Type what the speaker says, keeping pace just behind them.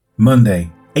Monday,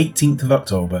 18th of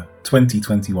October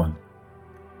 2021.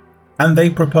 And they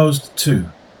proposed two: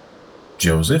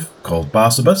 Joseph, called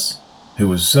Barsabas, who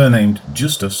was surnamed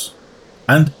Justus,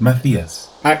 and Matthias.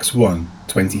 Acts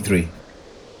 1:23.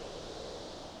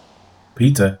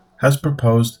 Peter has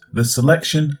proposed the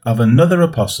selection of another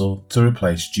apostle to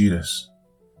replace Judas.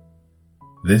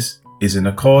 This is in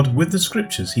accord with the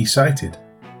scriptures he cited,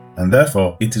 and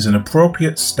therefore it is an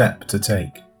appropriate step to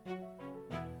take.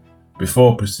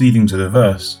 Before proceeding to the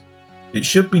verse, it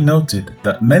should be noted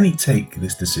that many take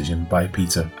this decision by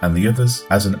Peter and the others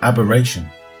as an aberration.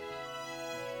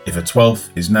 If a 12th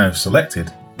is now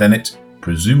selected, then it,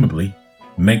 presumably,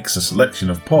 makes the selection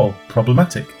of Paul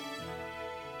problematic.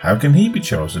 How can he be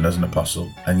chosen as an apostle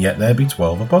and yet there be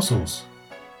 12 apostles?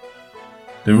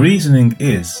 The reasoning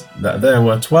is that there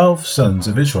were 12 sons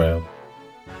of Israel.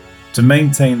 To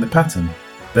maintain the pattern,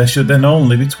 there should then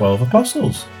only be 12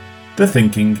 apostles. The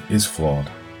thinking is flawed.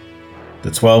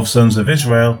 The 12 sons of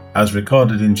Israel, as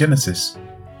recorded in Genesis,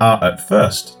 are at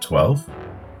first 12: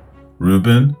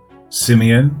 Reuben,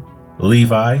 Simeon,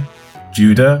 Levi,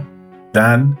 Judah,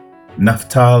 Dan,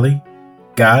 Naphtali,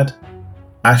 Gad,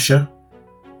 Asher,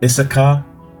 Issachar,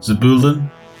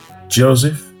 Zebulun,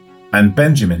 Joseph, and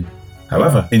Benjamin.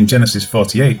 However, in Genesis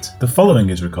 48, the following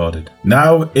is recorded: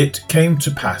 Now it came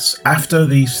to pass after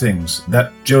these things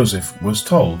that Joseph was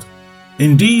told,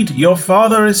 Indeed, your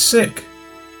father is sick.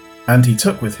 And he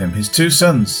took with him his two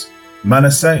sons,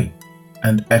 Manasseh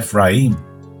and Ephraim.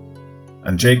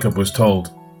 And Jacob was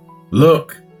told,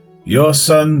 Look, your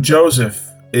son Joseph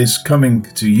is coming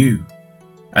to you.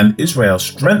 And Israel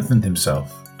strengthened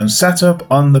himself and sat up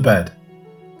on the bed.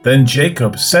 Then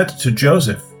Jacob said to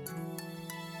Joseph,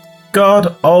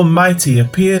 God Almighty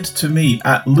appeared to me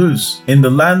at Luz in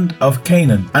the land of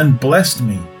Canaan and blessed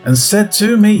me and said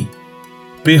to me,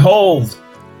 Behold,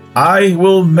 I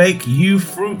will make you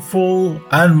fruitful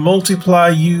and multiply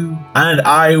you, and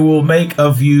I will make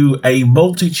of you a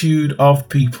multitude of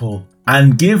people,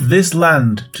 and give this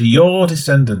land to your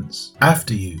descendants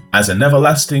after you as an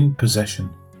everlasting possession.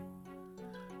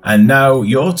 And now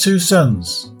your two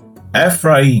sons,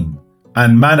 Ephraim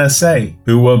and Manasseh,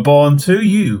 who were born to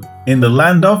you in the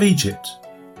land of Egypt,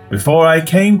 before I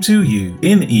came to you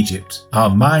in Egypt, are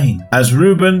mine. As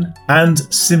Reuben and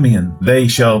Simeon, they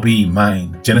shall be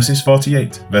mine. Genesis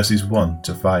 48, verses 1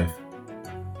 to 5.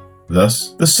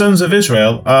 Thus, the sons of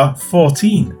Israel are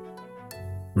 14.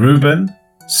 Reuben,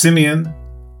 Simeon,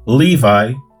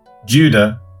 Levi,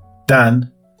 Judah, Dan,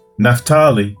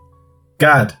 Naphtali,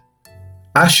 Gad,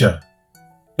 Asher,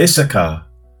 Issachar,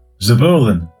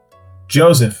 Zebulun,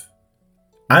 Joseph,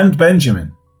 and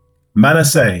Benjamin,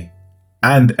 Manasseh,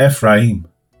 and Ephraim.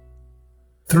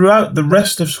 Throughout the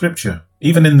rest of Scripture,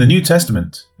 even in the New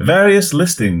Testament, various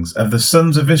listings of the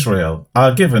sons of Israel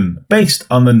are given based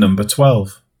on the number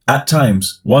 12. At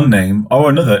times, one name or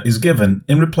another is given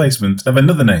in replacement of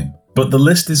another name, but the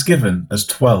list is given as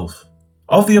 12.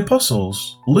 Of the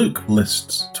apostles, Luke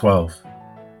lists 12.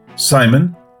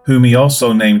 Simon, whom he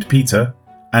also named Peter,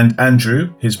 and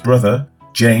Andrew, his brother,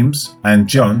 James and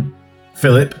John,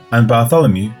 Philip and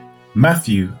Bartholomew,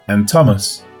 Matthew and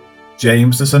Thomas,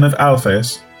 James the son of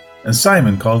Alphaeus, and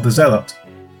Simon called the Zealot,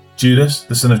 Judas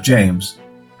the son of James,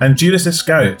 and Judas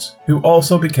Iscariot, who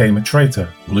also became a traitor.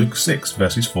 Luke 6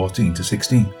 verses 14 to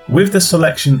 16. With the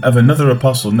selection of another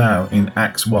apostle now in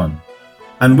Acts 1,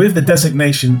 and with the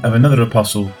designation of another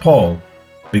apostle, Paul,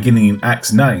 beginning in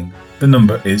Acts 9, the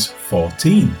number is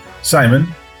 14. Simon,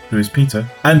 who is Peter,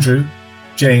 Andrew,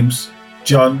 James,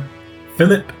 John,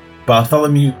 Philip,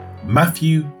 Bartholomew,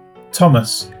 Matthew,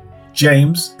 Thomas,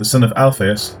 James the son of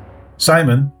Alphaeus,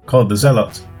 Simon called the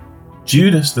Zealot,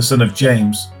 Judas the son of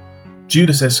James,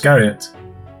 Judas Iscariot,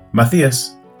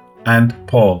 Matthias, and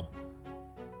Paul.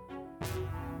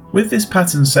 With this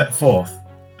pattern set forth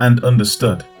and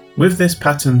understood,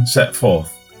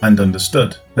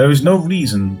 there is no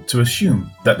reason to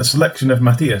assume that the selection of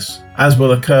Matthias, as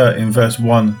will occur in verse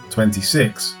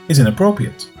 1:26, is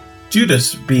inappropriate.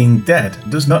 Judas being dead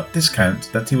does not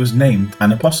discount that he was named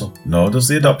an apostle, nor does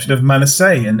the adoption of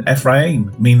Manasseh and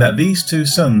Ephraim mean that these two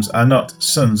sons are not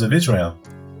sons of Israel.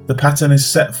 The pattern is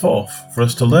set forth for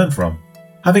us to learn from.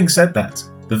 Having said that,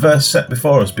 the verse set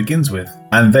before us begins with,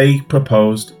 And they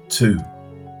proposed two.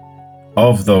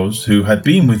 Of those who had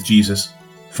been with Jesus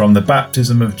from the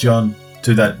baptism of John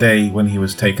to that day when he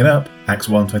was taken up, Acts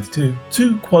 1:22,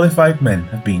 two qualified men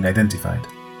have been identified.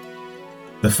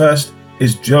 The first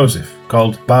is Joseph,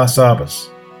 called Barsabas,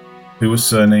 who was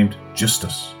surnamed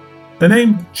Justus. The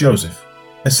name Joseph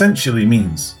essentially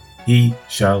means he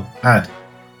shall add,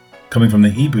 coming from the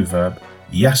Hebrew verb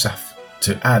yasaf,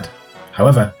 to add.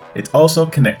 However, it's also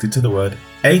connected to the word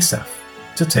Asaph,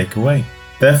 to take away.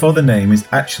 Therefore the name is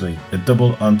actually a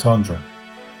double entendre.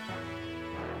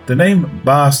 The name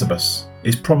Barsabas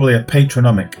is probably a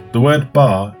patronymic. The word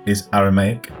Bar is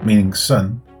Aramaic, meaning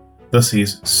son, thus he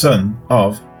is son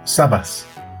of Sabas.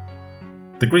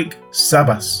 The Greek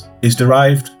Sabas is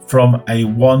derived from a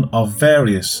one of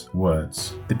various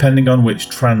words, depending on which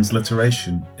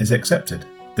transliteration is accepted.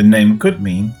 The name could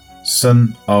mean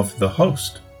son of the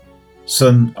host,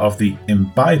 son of the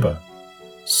imbiber,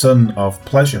 son of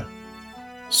pleasure,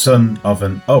 son of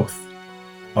an oath,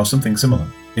 or something similar.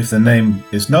 If the name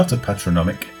is not a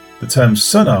patronymic, the term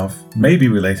son of may be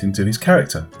relating to his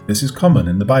character. This is common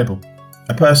in the Bible.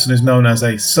 A person is known as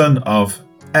a son of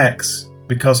X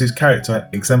because his character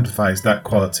exemplifies that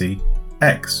quality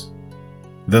X.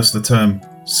 Thus the term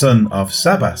son of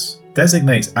Sabas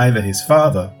designates either his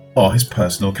father or his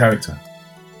personal character.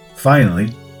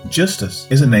 Finally, Justus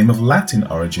is a name of Latin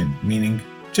origin, meaning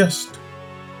just.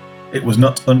 It was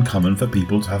not uncommon for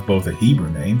people to have both a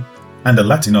Hebrew name and a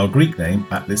Latin or Greek name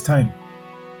at this time.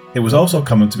 It was also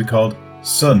common to be called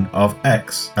son of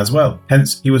X as well,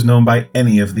 hence he was known by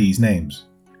any of these names.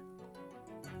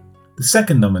 The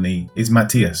second nominee is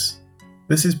Matthias.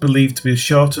 This is believed to be a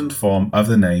shortened form of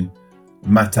the name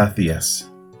Mattathias.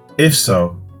 If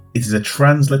so, it is a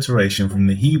transliteration from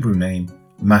the Hebrew name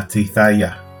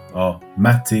Mattithiah or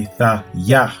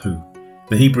Mattithayahu.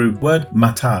 The Hebrew word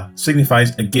matah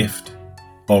signifies a gift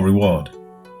or reward.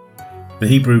 The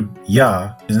Hebrew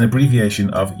Yah is an abbreviation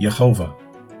of Yehovah.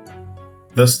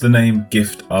 Thus the name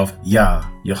gift of Yah,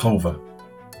 Yehovah.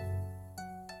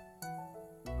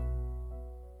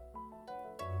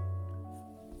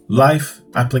 Life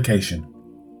application.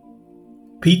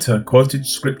 Peter quoted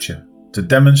scripture to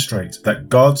demonstrate that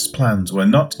God's plans were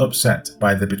not upset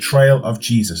by the betrayal of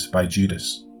Jesus by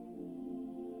Judas,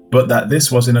 but that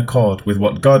this was in accord with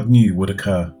what God knew would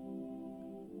occur.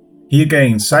 He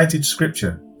again cited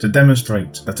scripture to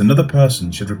demonstrate that another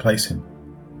person should replace him.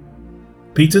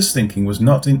 Peter's thinking was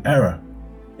not in error.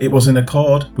 It was in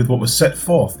accord with what was set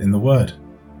forth in the Word.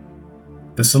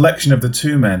 The selection of the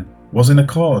two men was in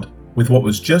accord with what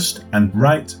was just and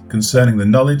right concerning the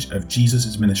knowledge of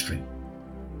Jesus' ministry.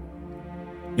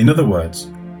 In other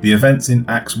words, the events in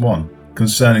Acts 1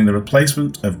 concerning the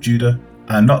replacement of Judah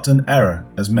are not an error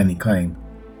as many claim.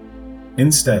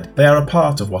 Instead, they are a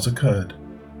part of what occurred.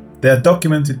 They are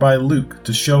documented by Luke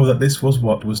to show that this was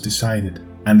what was decided,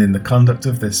 and in the conduct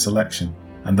of this selection,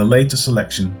 and the later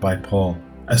selection by Paul.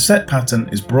 A set pattern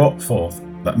is brought forth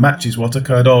that matches what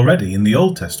occurred already in the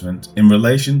Old Testament in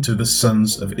relation to the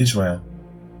sons of Israel.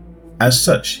 As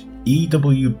such,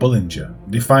 E.W. Bullinger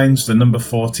defines the number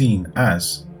 14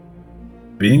 as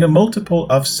being a multiple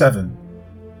of 7,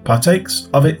 partakes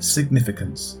of its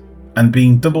significance, and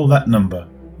being double that number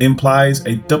implies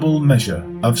a double measure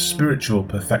of spiritual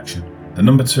perfection. The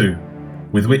number 2,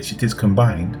 with which it is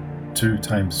combined, 2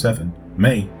 times 7,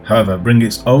 may, however, bring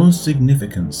its own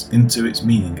significance into its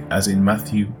meaning as in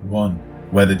Matthew 1,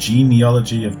 where the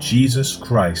genealogy of Jesus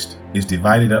Christ is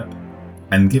divided up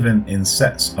and given in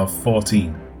sets of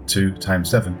 14, 2 times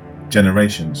 7,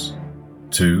 generations,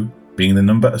 2 being the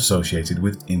number associated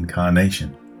with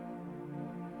incarnation.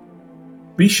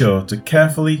 Be sure to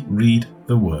carefully read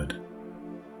the Word.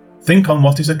 Think on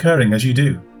what is occurring as you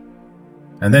do,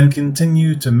 and then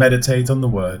continue to meditate on the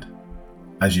Word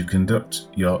as you conduct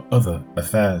your other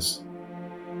affairs.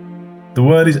 The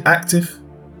Word is active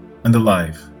and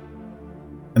alive,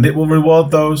 and it will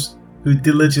reward those who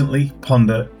diligently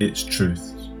ponder its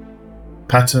truths,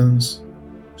 patterns,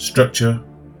 structure,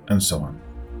 and so on.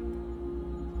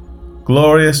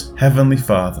 Glorious Heavenly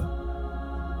Father,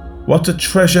 what a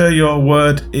treasure your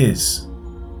Word is!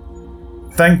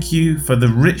 Thank you for the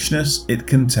richness it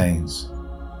contains.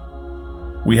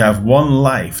 We have one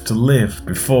life to live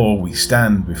before we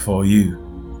stand before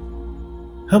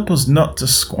you. Help us not to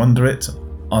squander it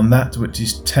on that which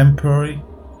is temporary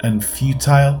and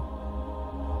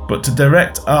futile, but to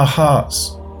direct our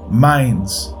hearts,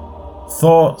 minds,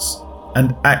 thoughts,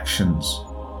 and actions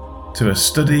to a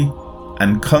study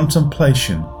and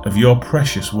contemplation of your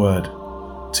precious word.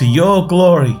 To your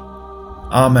glory.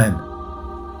 Amen.